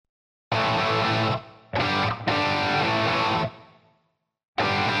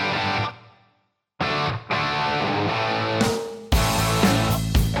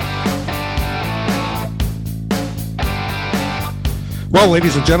Well,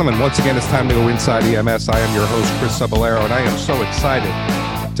 ladies and gentlemen, once again, it's time to go Inside EMS. I am your host, Chris Cebollero, and I am so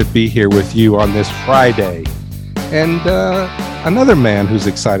excited to be here with you on this Friday. And another man who's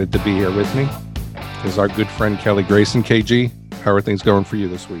excited to be here with me is our good friend, Kelly Grayson. KG, how are things going for you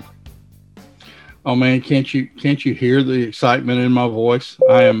this week? Oh man, can't you hear the excitement in my voice?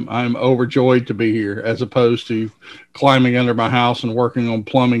 I'm overjoyed to be here, as opposed to climbing under my house and working on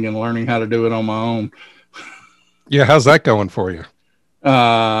plumbing and learning how to do it on my own. Yeah, how's that going for you?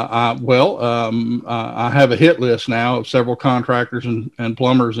 I have a hit list now of several contractors and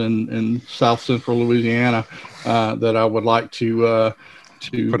plumbers in South Central Louisiana that I would like to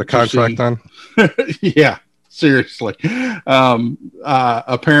put a contract on. Yeah, seriously.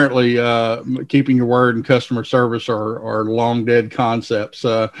 Apparently, keeping your word and customer service are long dead concepts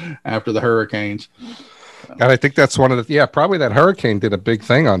after the hurricanes. And I think that's one of the, probably that hurricane did a big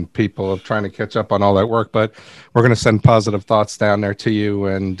thing on people of trying to catch up on all that work. But we're going to send positive thoughts down there to you,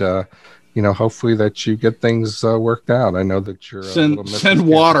 and hopefully that you get things worked out. I know that you're send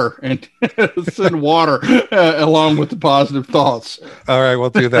water and send water along with the positive thoughts. All right, we'll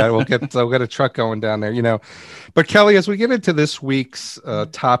do that. We'll get a truck going down there. But Kelly, as we get into this week's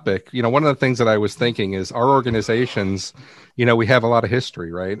topic, one of the things that I was thinking is our organizations. We have a lot of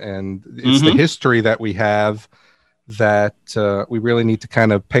history, right? And it's the history that we have that we really need to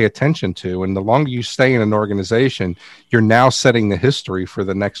kind of pay attention to. And the longer you stay in an organization, you're now setting the history for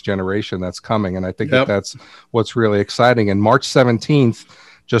the next generation that's coming. And I think that's what's really exciting. And March 17th,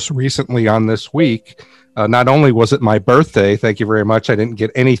 just recently on this week, not only was it my birthday, thank you very much. I didn't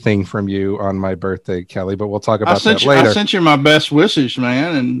get anything from you on my birthday, Kelly, but we'll talk about that later. I sent you my best wishes,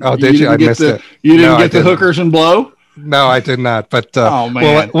 man. And did you? I missed it. You didn't get the hookers and blow? No, I did not. But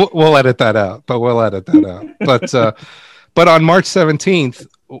we'll edit that out. But on March 17th,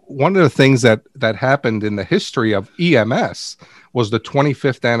 one of the things that happened in the history of EMS was the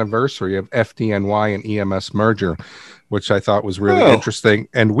 25th anniversary of FDNY and EMS merger, which I thought was really interesting.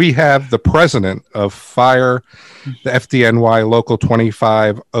 And we have the president of Fire, the FDNY Local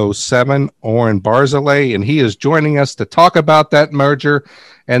 2507, Oren Barzilay, and he is joining us to talk about that merger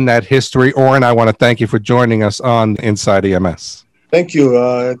and that history. Oren, I want to thank you for joining us on Inside EMS. Thank you.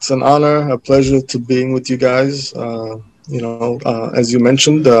 It's an honor, a pleasure to being with you guys. As you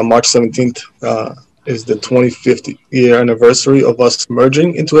mentioned, March 17th is the 25th year anniversary of us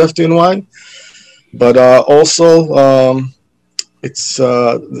merging into FDNY. But also, it's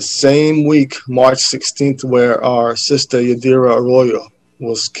the same week, March 16th, where our sister Yadira Arroyo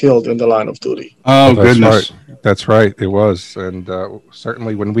was killed in the line of duty. Oh, goodness. That's right. It was. And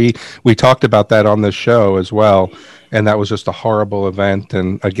certainly when we talked about that on this show as well, and that was just a horrible event.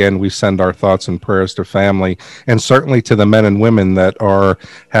 And again, we send our thoughts and prayers to family, and certainly to the men and women that are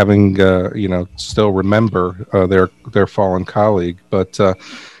having, still remember their fallen colleague. But,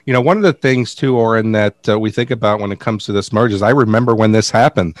 one of the things too, Oren, that we think about when it comes to this merge is I remember when this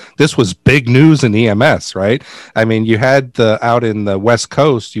happened. This was big news in EMS, right? I mean, you had out in the West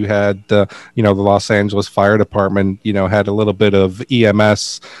Coast, you had the Los Angeles Fire Department, had a little bit of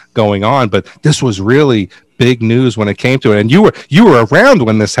EMS going on, but this was really big news when it came to it. And you were around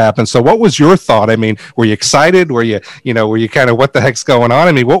when this happened. So what was your thought? I mean, were you excited? Were you kind of, what the heck's going on?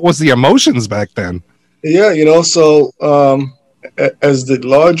 I mean, what was the emotions back then? Yeah, as the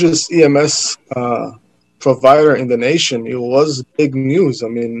largest EMS provider in the nation, it was big news. I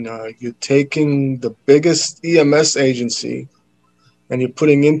mean, you're taking the biggest EMS agency and you're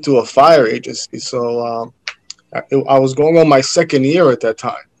putting into a fire agency. So I was going on my second year at that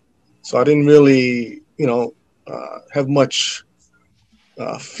time. So I didn't really, have much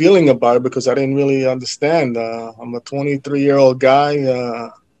feeling about it because I didn't really understand. I'm a 23-year-old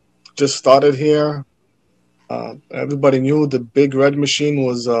guy, just started here. Everybody knew the big red machine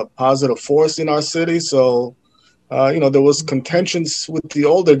was a positive force in our city. So, there was contentions with the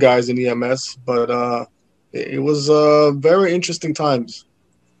older guys in EMS, but it was very interesting times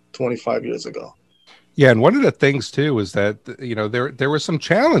 25 years ago. Yeah, and one of the things too is that there were some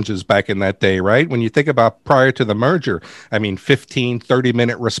challenges back in that day, right? When you think about prior to the merger, I mean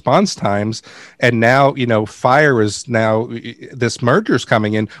 15-30-minute response times, and now fire is now this merger's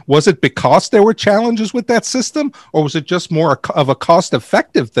coming in. Was it because there were challenges with that system, or was it just more of a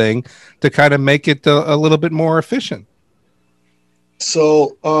cost-effective thing to kind of make it a little bit more efficient?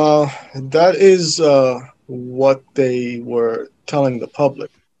 So that is what they were telling the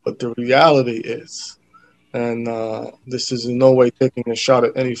public, but the reality is, and this is in no way taking a shot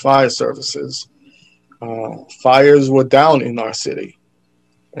at any fire services, fires were down in our city.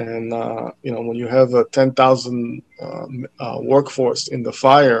 And, when you have a 10,000 workforce in the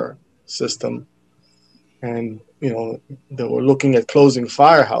fire system, and they were looking at closing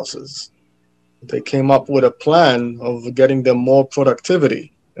firehouses. They came up with a plan of getting them more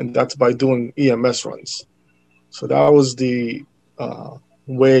productivity, and that's by doing EMS runs. So that was the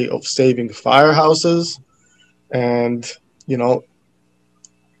way of saving firehouses. And,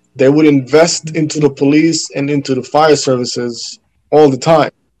 they would invest into the police and into the fire services all the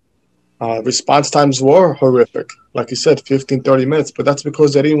time. Response times were horrific. Like you said, 15, 30 minutes, but that's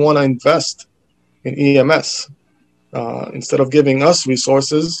because they didn't want to invest in EMS. Instead of giving us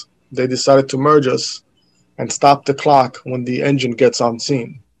resources, they decided to merge us and stop the clock when the engine gets on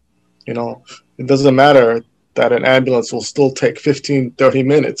scene. It doesn't matter that an ambulance will still take 15, 30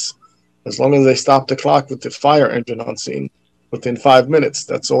 minutes. As long as they stop the clock with the fire engine on scene within 5 minutes,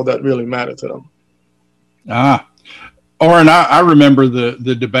 that's all that really mattered to them. Oren, I remember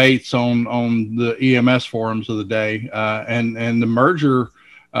the debates on the EMS forums of the day, and the merger,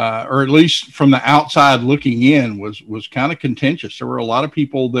 or at least from the outside looking in, was kind of contentious. There were a lot of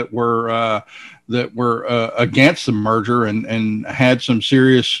people that were against the merger and had some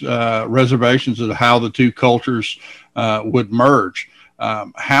serious reservations of how the two cultures would merge.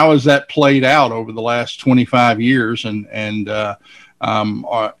 How has that played out over the last 25 years?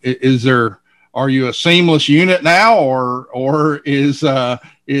 Are you a seamless unit now, or is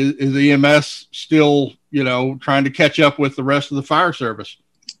EMS still, trying to catch up with the rest of the fire service?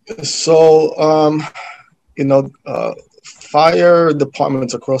 So, fire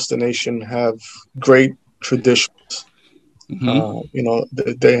departments across the nation have great traditions.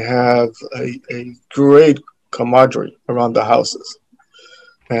 Mm-hmm. They have a great camaraderie around the houses.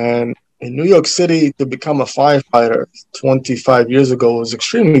 And in New York City, to become a firefighter 25 years ago was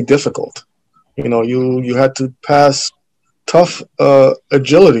extremely difficult. You had to pass tough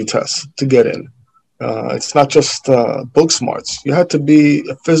agility tests to get in. It's not just book smarts. You had to be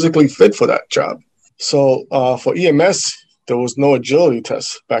physically fit for that job. So for EMS, there was no agility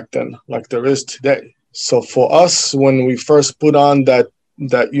test back then like there is today. So for us, when we first put on that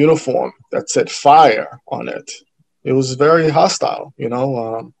uniform that said fire on it, it was very hostile.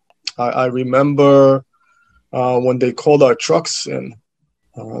 I remember when they called our trucks in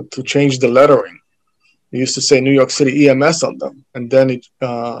to change the lettering. It used to say New York City EMS on them, and then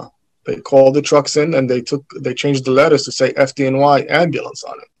they called the trucks in and they changed the letters to say FDNY ambulance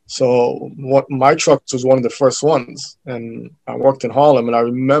on it. So my truck was one of the first ones, and I worked in Harlem, and I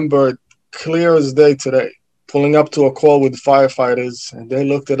remember it clear as day today, pulling up to a call with firefighters, and they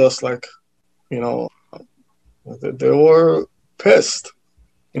looked at us like, they were pissed,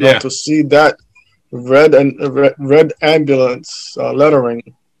 to see that red ambulance lettering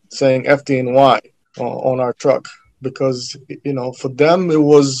saying FDNY on our truck, because for them it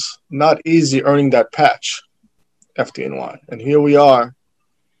was not easy earning that patch, FDNY, and here we are,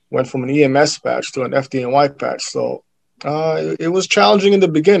 went from an EMS patch to an FDNY patch. So it was challenging in the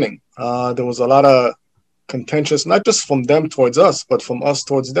beginning. There was a lot of contentious, not just from them towards us, but from us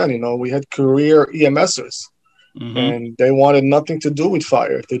towards them. We had career EMSers. Mm-hmm. And they wanted nothing to do with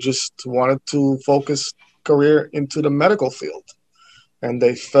fire. They just wanted to focus career into the medical field. And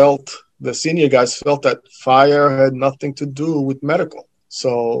the senior guys felt that fire had nothing to do with medical.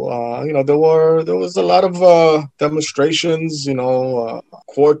 So, there was a lot of demonstrations,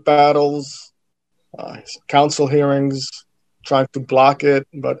 court battles, council hearings, trying to block it.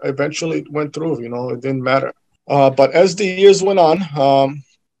 But eventually it went through, it didn't matter. But as the years went on,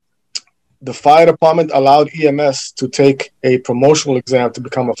 the fire department allowed EMS to take a promotional exam to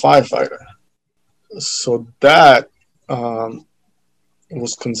become a firefighter. So that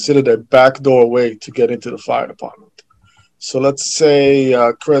was considered a backdoor way to get into the fire department. So let's say,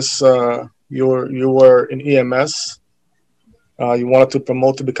 Chris, you were in EMS. You wanted to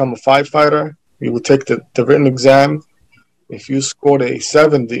promote to become a firefighter. You would take the written exam. If you scored a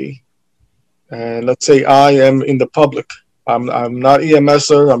 70, and let's say I am in the public, I'm not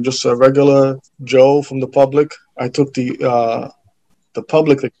EMSer. I'm just a regular Joe from the public. I took the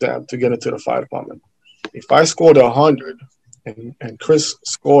public exam to get into the fire department. If I scored 100 and Chris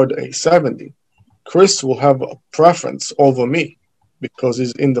scored a 70, Chris will have a preference over me because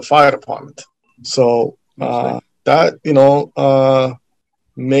he's in the fire department. So that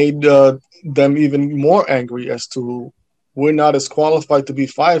made them even more angry as to we're not as qualified to be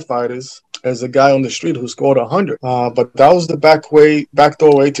firefighters as a guy on the street who scored 100. But that was the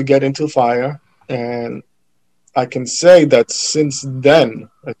backdoor way to get into fire. And I can say that since then,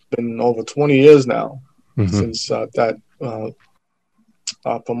 it's been over 20 years now, mm-hmm. since that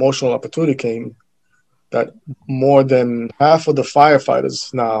promotional opportunity came, that more than half of the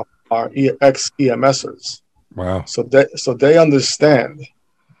firefighters now are ex-EMSers. Wow. So they understand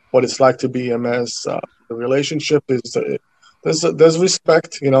what it's like to be EMS. The relationship is there's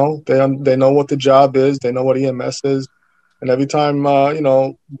respect. You know, they know what the job is. They know what EMS is. And every time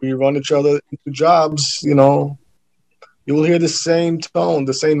we run each other into jobs, you will hear the same tone,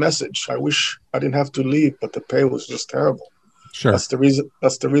 the same message. I wish I didn't have to leave, but the pay was just terrible. Sure. That's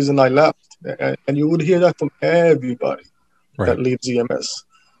the reason I left. And you would hear that from everybody that leaves EMS.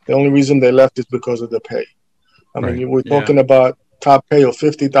 The only reason they left is because of the pay. I mean, we're talking about top pay of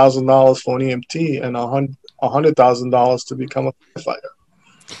 $50,000 for an EMT and $100,000 to become a firefighter.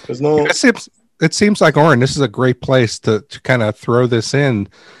 There's no. It seems like, Oren, this is a great place to kind of throw this in.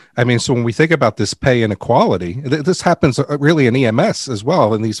 I mean, so when we think about this pay inequality, this happens really in EMS as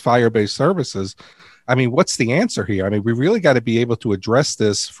well, in these fire-based services. I mean, what's the answer here? I mean, we really got to be able to address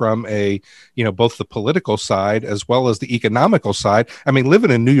this from both the political side as well as the economical side. I mean, living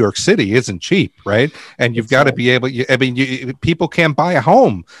in New York City isn't cheap, right? And you've got to be able, people can't buy a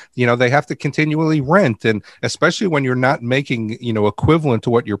home, they have to continually rent. And especially when you're not making, equivalent to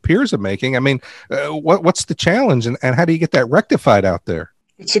what your peers are making. I mean, what's the challenge and how do you get that rectified out there?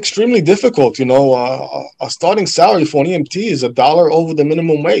 It's extremely difficult. A starting salary for an EMT is $1 over the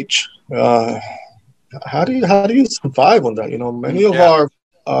minimum wage. How do you survive on that? Many of our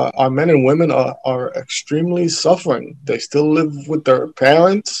men and women are extremely suffering. They still live with their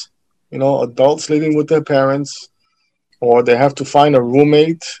parents, adults living with their parents, or they have to find a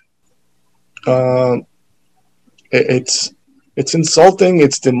roommate. It's insulting.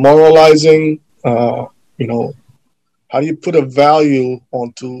 It's demoralizing. How do you put a value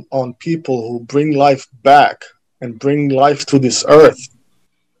on people who bring life back and bring life to this earth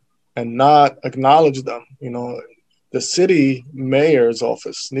and not acknowledge them? The city mayor's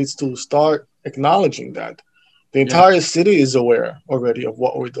office needs to start acknowledging that. The entire city is aware already of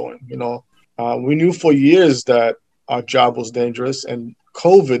what we're doing. We knew for years that our job was dangerous, and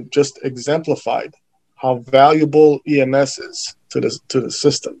COVID just exemplified how valuable EMS is to the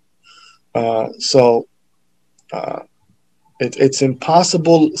system. It's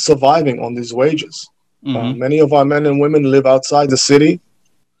impossible surviving on these wages. Mm-hmm. Many of our men and women live outside the city.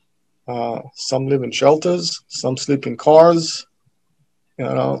 Some live in shelters. Some sleep in cars.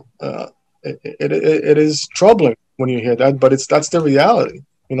 It is troubling when you hear that, but that's the reality.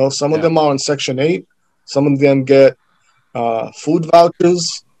 Some of them are on Section 8. Some of them get food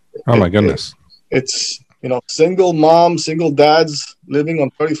vouchers. Oh my goodness! It's single moms, single dads living on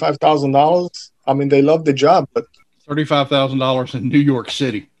 $35,000. I mean, they love the job, but $35,000 in New York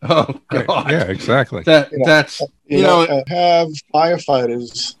City. Oh God! Yeah, exactly. Have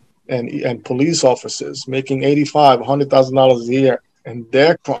firefighters and police officers making $85,000-$100,000 a year, and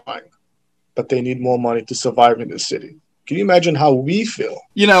they're crying, but they need more money to survive in the city. Can you imagine how we feel?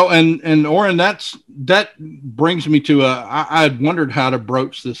 And Oren, that brings me to I had wondered how to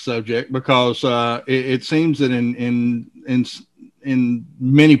broach this subject because it seems that in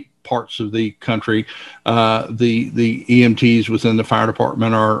many parts of the country, the EMTs within the fire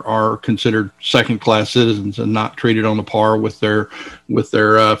department are considered second-class citizens and not treated on a par with their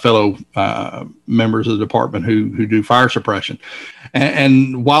fellow members of the department who do fire suppression.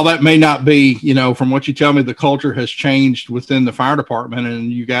 And while that may not be, from what you tell me, the culture has changed within the fire department,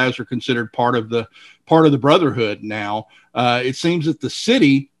 and you guys are considered part of the brotherhood now. It seems that the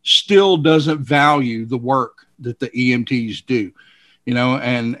city still doesn't value the work that the EMTs do.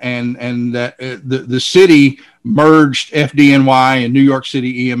 And that the city merged FDNY and New York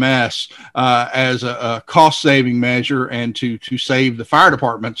City EMS as a cost-saving measure and to save the fire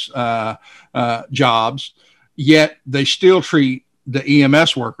department's jobs. Yet they still treat the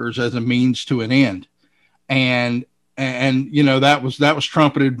EMS workers as a means to an end, and that was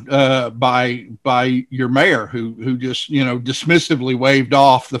trumpeted by your mayor who just dismissively waved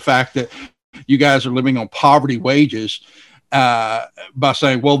off the fact that you guys are living on poverty wages. By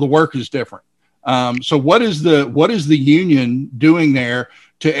saying, well, the work is different. So what is the union doing there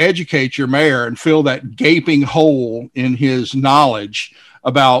to educate your mayor and fill that gaping hole in his knowledge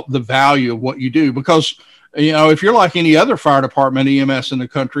about the value of what you do? Because, if you're like any other fire department EMS in the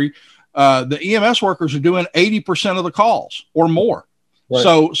country, the EMS workers are doing 80% of the calls or more. Right.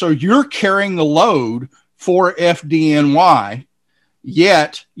 So you're carrying the load for FDNY,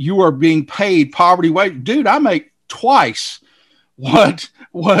 yet you are being paid poverty wage. Dude, I make twice what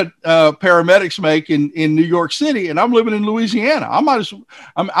paramedics make in New York City, and I'm living in Louisiana.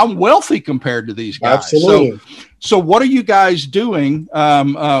 I'm wealthy compared to these guys. Absolutely. So what are you guys doing?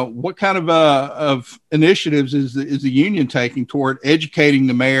 What kind of initiatives is the union taking toward educating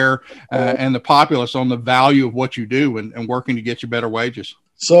the mayor and the populace on the value of what you do and working to get you better wages?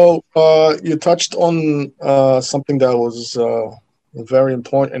 So you touched on something that was very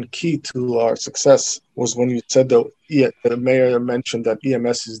important and key to our success was when you said the mayor mentioned that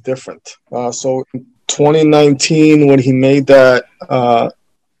EMS is different. So in 2019, when he made that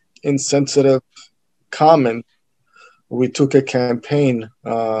insensitive comment, we took a campaign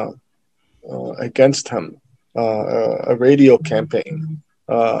against him, a radio campaign,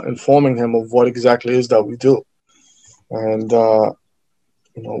 informing him of what exactly is that we do. And,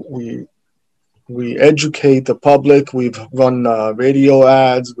 we educate the public. We've run radio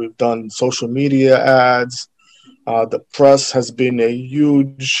ads. We've done social media ads. The press has been a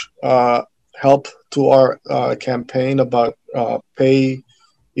huge help to our campaign about pay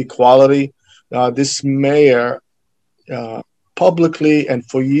equality. This mayor publicly and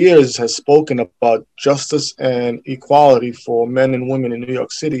for years has spoken about justice and equality for men and women in New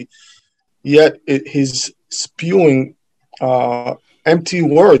York City, yet he's spewing empty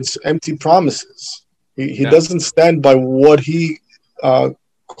words, empty promises. He doesn't stand by what he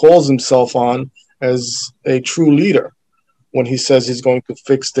calls himself on as a true leader when he says he's going to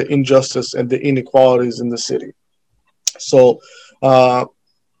fix the injustice and the inequalities in the city. So, like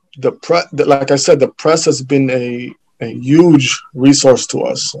I said, the press has been a huge resource to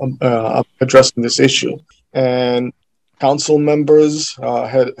us addressing this issue. And council members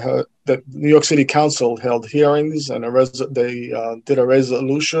the New York City Council held hearings, and they did a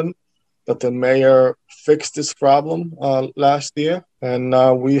resolution that the mayor fixed this problem last year. And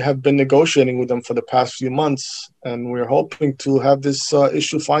we have been negotiating with them for the past few months, and we're hoping to have this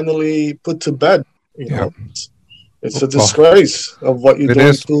issue finally put to bed. It's a disgrace of what you're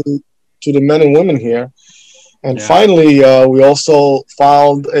doing to the men and women here. And finally, we also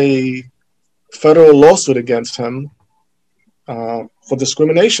filed a federal lawsuit against him for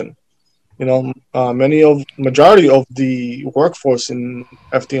discrimination. Majority of the workforce in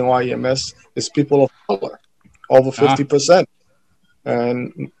FDNY EMS is people of color, over 50%.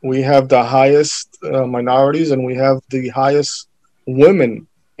 And we have the highest minorities, and we have the highest women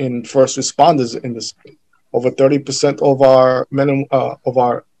in first responders in the city. Over 30% of our of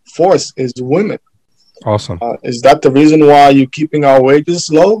our force is women. Awesome. Is that the reason why you're keeping our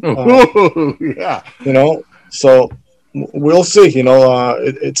wages low? Yeah. So we'll see.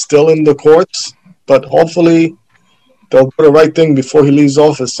 It's still in the courts, but hopefully they'll do the right thing before he leaves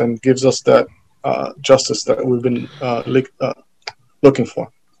office and gives us that justice that we've been looking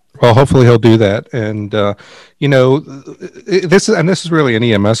for. Well, hopefully he'll do that. And, this is really an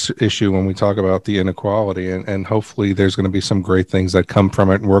EMS issue when we talk about the inequality, and hopefully there's going to be some great things that come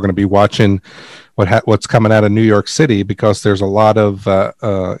from it. And we're going to be watching what's coming out of New York City, because there's a lot of,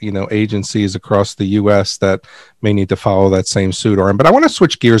 agencies across the U.S. that may need to follow that same suit, Oren. But I want to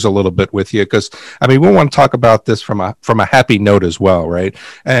switch gears a little bit with you, because we want to talk about this from a happy note as well, right?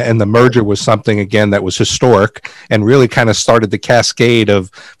 And the merger was something, again, that was historic and really kind of started the cascade of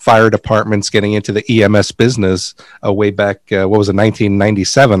fire departments getting into the EMS business way back,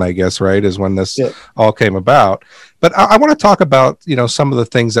 1997, I guess, right, is when this all came about. But I want to talk about, some of the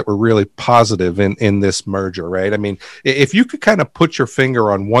things that were really positive in this merger, right? If you could kind of put your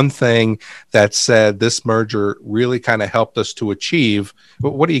finger on one thing that said this merger really kind of helped us to achieve,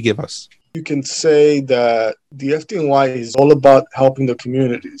 what do you give us? You can say that the FDNY is all about helping the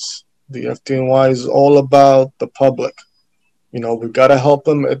communities. The FDNY is all about the public. We've got to help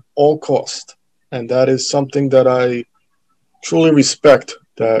them at all costs. And that is something that I truly respect,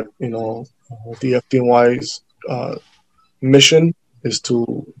 that, the FDNY's mission is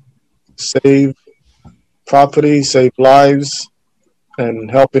to save property, save lives, and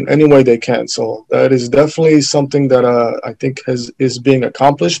help in any way they can. So that is definitely something that I think is being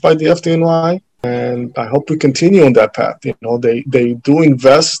accomplished by the FDNY, and I hope we continue on that path. They do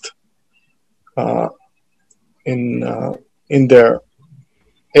invest in their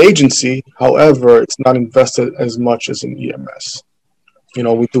agency. However, it's not invested as much as in EMS.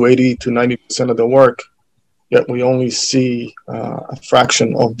 We do 80 to 90% of the work, yet we only see a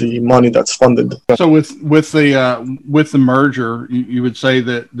fraction of the money that's funded. So with the merger, you would say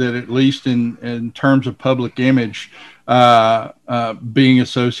that at least in terms of public image, being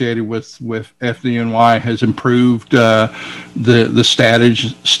associated with FDNY has improved the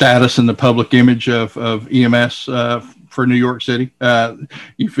status and the public image of EMS for New York City.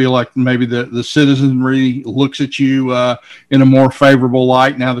 You feel like maybe the citizenry looks at you in a more favorable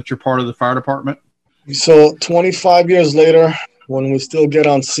light now that you're part of the fire department? So 25 years later, when we still get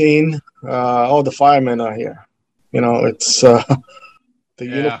on scene, all the firemen are here. It's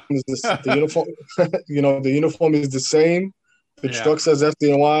uniform is the uniform. The uniform is the same. The truck says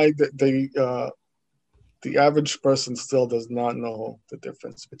FDNY. The average person still does not know the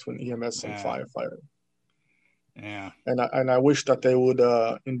difference between EMS and firefighting. Yeah. And I wish that they would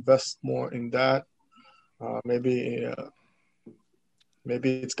invest more in that. Maybe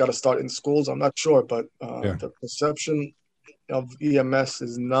it's got to start in schools. I'm not sure, but Yeah. the perception of EMS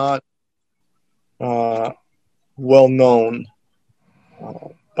is not well known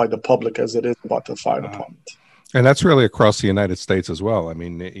by the public as it is about the fire department. And that's really across the United States as well. I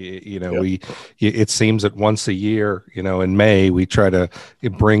mean, it seems that once a year, in May, we try to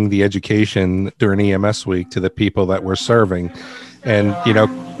bring the education during EMS week to the people that we're serving. And,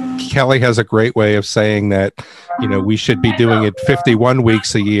 Kelly has a great way of saying that, we should be doing it 51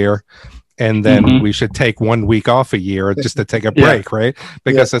 weeks a year. And then we should take 1 week off a year just to take a break, right?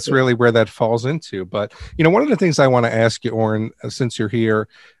 Because that's really where that falls into. But, one of the things I want to ask you, Oren, since you're here,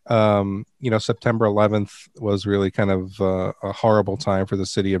 September 11th was really kind of a horrible time for the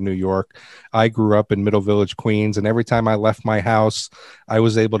city of New York. I grew up in Middle Village, Queens, and every time I left my house, I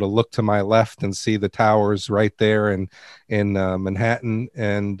was able to look to my left and see the towers right there in Manhattan.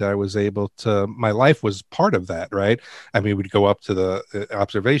 And I was able to, my life was part of that, right? I mean, we'd go up to the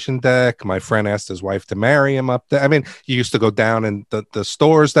observation deck. My friend asked his wife to marry him up there. I mean, you used to go down in the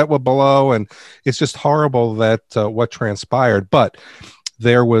stores that were below, and it's just horrible that what transpired. But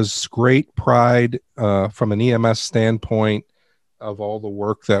there was great pride from an EMS standpoint of all the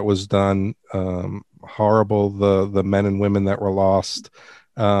work that was done. Horrible the men and women that were lost.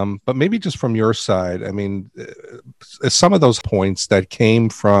 But maybe just from your side, I mean, some of those points that came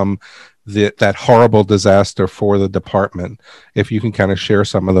from that horrible disaster for the department, if you can kind of share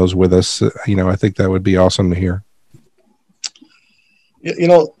some of those with us, I think that would be awesome to hear.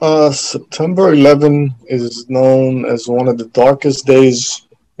 September 11 is known as one of the darkest days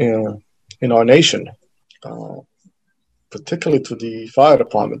in our nation, particularly to the fire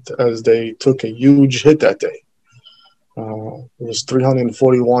department, as they took a huge hit that day. It was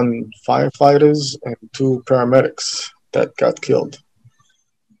 341 firefighters and 2 paramedics that got killed.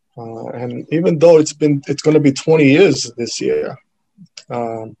 And even though it's going to be 20 years this year,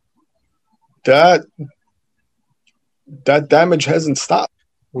 that damage hasn't stopped.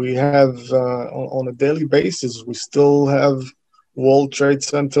 We have, on a daily basis, we still have World Trade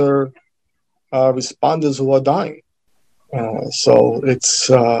Center responders who are dying. So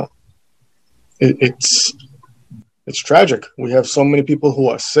it's tragic. We have so many people who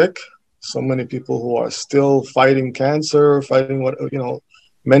are sick, so many people who are still fighting cancer, fighting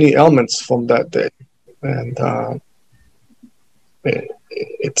many ailments from that day. And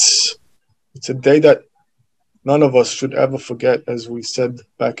it's a day that none of us should ever forget, as we said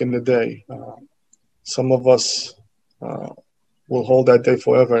back in the day. Some of us will hold that day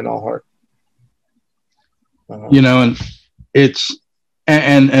forever in our heart. And it's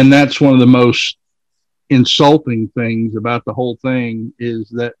and that's one of the most insulting things about the whole thing is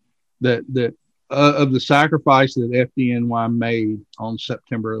that of the sacrifice that FDNY made on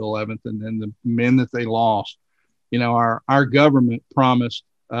September 11th, and then the men that they lost. Our government promised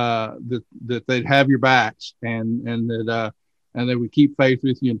that they'd have your backs and that they would keep faith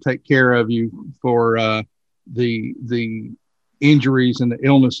with you and take care of you for the injuries and the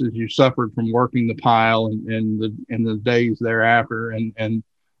illnesses you suffered from working the pile and the days thereafter. And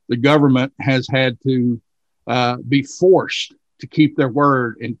the government has had to be forced to keep their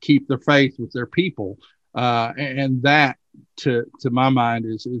word and keep their faith with their people. And that, to my mind,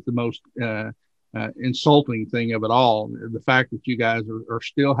 is the most insulting thing of it all. The fact that you guys are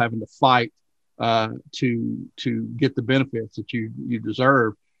still having to fight to get the benefits that you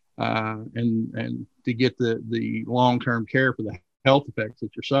deserve, and to get the long-term care for the health effects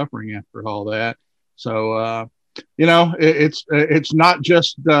that you're suffering after all that. So, it's not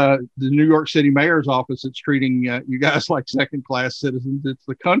just the New York City mayor's office that's treating you guys like second-class citizens. It's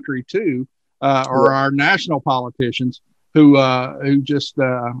the country too, or our national politicians who just,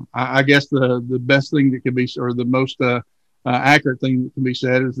 I guess the best thing that can be, or the most accurate thing that can be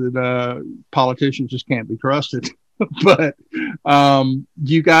said is that politicians just can't be trusted. But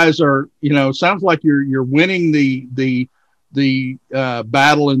you guys are, sounds like you're winning the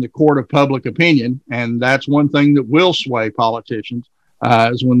battle in the court of public opinion, and that's one thing that will sway politicians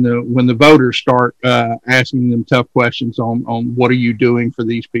is when the voters start asking them tough questions on what are you doing for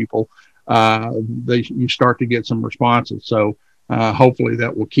these people. You start to get some responses. So hopefully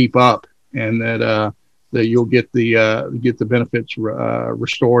that will keep up, and that you'll get the benefits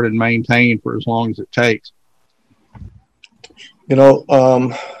restored and maintained for as long as it takes.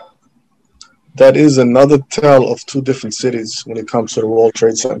 That is another tale of 2 different cities when it comes to the World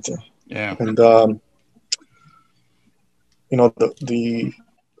Trade Center. Yeah. And, the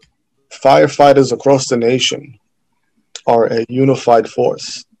firefighters across the nation are a unified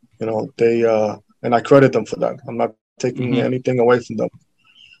force. They and I credit them for that. I'm not taking anything away from them.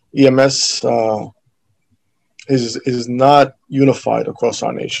 EMS is not unified across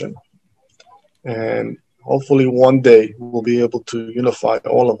our nation, and hopefully one day we'll be able to unify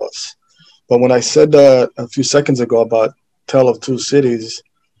all of us. But when I said a few seconds ago about Tale of Two Cities,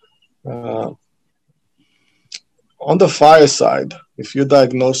 on the fire side, if you're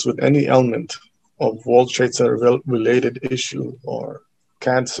diagnosed with any ailment of World Trade Center related issue or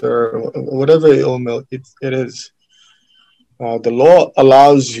cancer, or whatever ailment it is, the law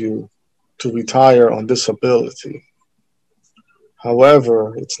allows you to retire on disability.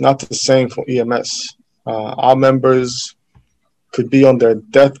 However, it's not the same for EMS. Our members could be on their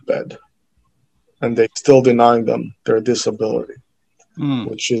deathbed and they still denying them their disability,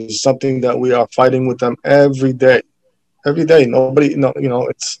 which is something that we are fighting with them every day. Every day, nobody, no,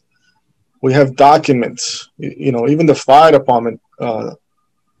 we have documents. Even the fire department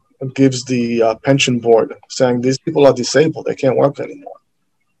gives the pension board saying these people are disabled, they can't work anymore,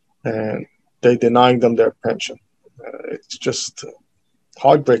 and they denying them their pension. It's just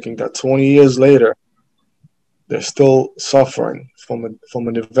heartbreaking that 20 years later, they're still suffering from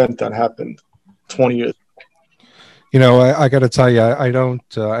an event that happened 20 years. I got to tell you, I don't,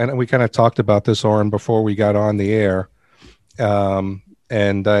 and we kind of talked about this, Oren, before we got on the air.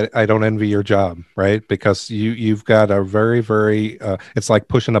 And I don't envy your job, right? Because you've got a very, very, it's like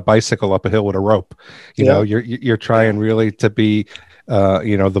pushing a bicycle up a hill with a rope. You're trying really to be,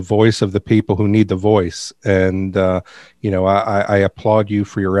 the voice of the people who need the voice. And, I applaud you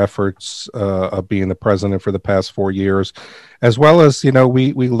for your efforts of being the president for the past 4 years, as well as,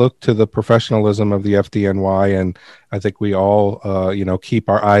 we look to the professionalism of the FDNY. And I think we all, keep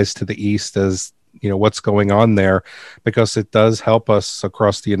our eyes to the east as, what's going on there, because it does help us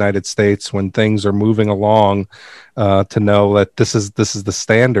across the United States when things are moving along, to know that this is the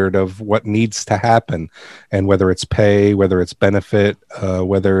standard of what needs to happen, and whether it's pay, whether it's benefit,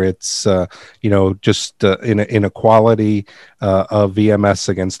 whether it's just inequality of EMS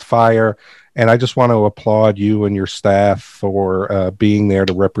against fire. And I just want to applaud you and your staff for being there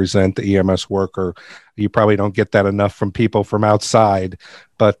to represent the EMS worker. You probably don't get that enough from people from outside,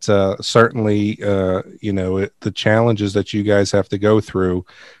 but certainly, the challenges that you guys have to go through,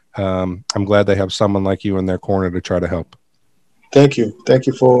 I'm glad they have someone like you in their corner to try to help. Thank you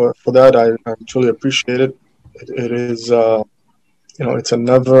for that. I truly appreciate it. It is, it's a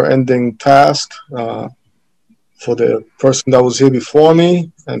never-ending task. For the person that was here before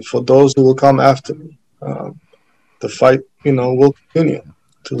me and for those who will come after me. The fight, will continue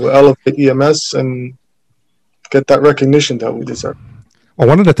to elevate EMS and get that recognition that we deserve. Well,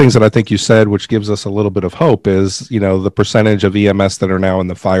 one of the things that I think you said, which gives us a little bit of hope, is, the percentage of EMS that are now in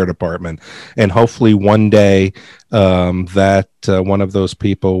the fire department. And hopefully one day that one of those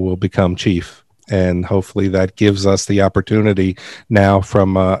people will become chief. And hopefully that gives us the opportunity now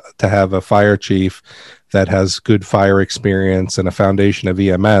to have a fire chief that has good fire experience and a foundation of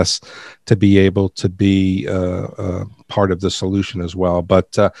EMS to be able to be part of the solution as well.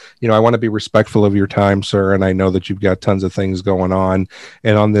 But, I want to be respectful of your time, sir. And I know that you've got tons of things going on.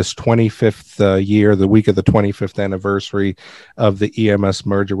 And on this 25th year, the week of the 25th anniversary of the EMS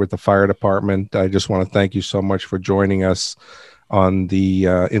merger with the fire department, I just want to thank you so much for joining us on the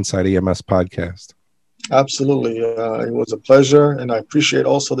Inside EMS podcast. Absolutely. It was a pleasure. And I appreciate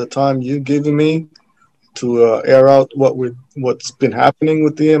also the time you've given me to air out what's been happening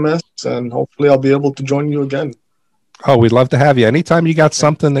with EMS, and hopefully I'll be able to join you again. Oh, we'd love to have you. Anytime you got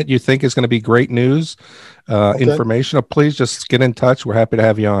something that you think is going to be great news, information, please just get in touch. We're happy to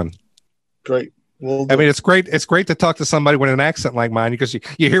have you on. Great. I mean, it's great. It's great to talk to somebody with an accent like mine, because you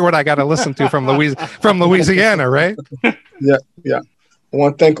hear what I got to listen to from Louisiana, right? Yeah. I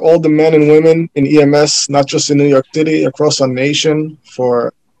want to thank all the men and women in EMS, not just in New York City, across our nation,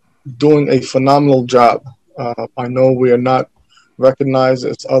 for doing a phenomenal job. I know we are not recognized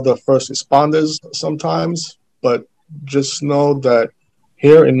as other first responders sometimes, but just know that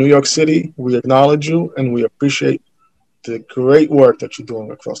here in New York City, we acknowledge you and we appreciate the great work that you're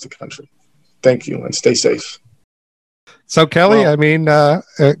doing across the country. Thank you, and stay safe. So, Kelly, a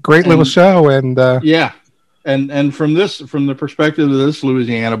great little show. And yeah. And from the perspective of this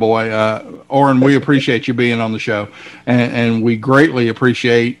Louisiana boy, Oren, we appreciate you being on the show, and we greatly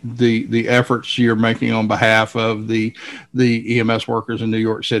appreciate the efforts you're making on behalf of the EMS workers in New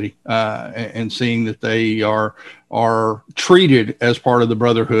York City, and seeing that they are treated as part of the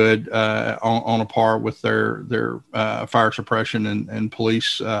brotherhood, on a par with their fire suppression and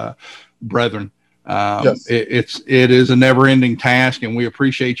police brethren. Yes. It is a never-ending task, and we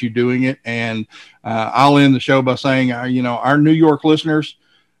appreciate you doing it. And I'll end the show by saying, our New York listeners,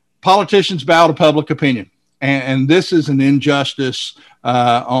 politicians bow to public opinion, and this is an injustice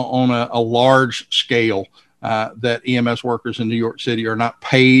on a large scale, that EMS workers in New York City are not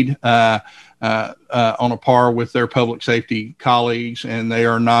paid on a par with their public safety colleagues, and they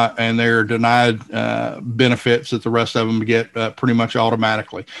are denied benefits that the rest of them get pretty much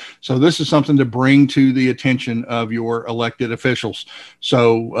automatically. So this is something to bring to the attention of your elected officials.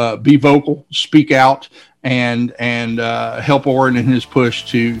 So be vocal, speak out, and help Oren in his push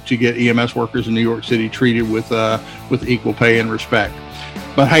to get EMS workers in New York City treated with equal pay and respect.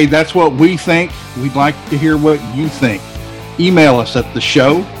 But hey, that's what we think. We'd like to hear what you think. Email us at the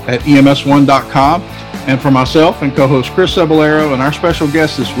show at ems1.com. And for myself and co-host Chris Cebollero and our special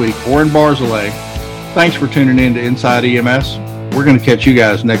guest this week, Oren Barzilay, thanks for tuning in to Inside EMS. We're going to catch you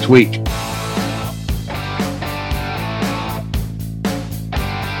guys next week.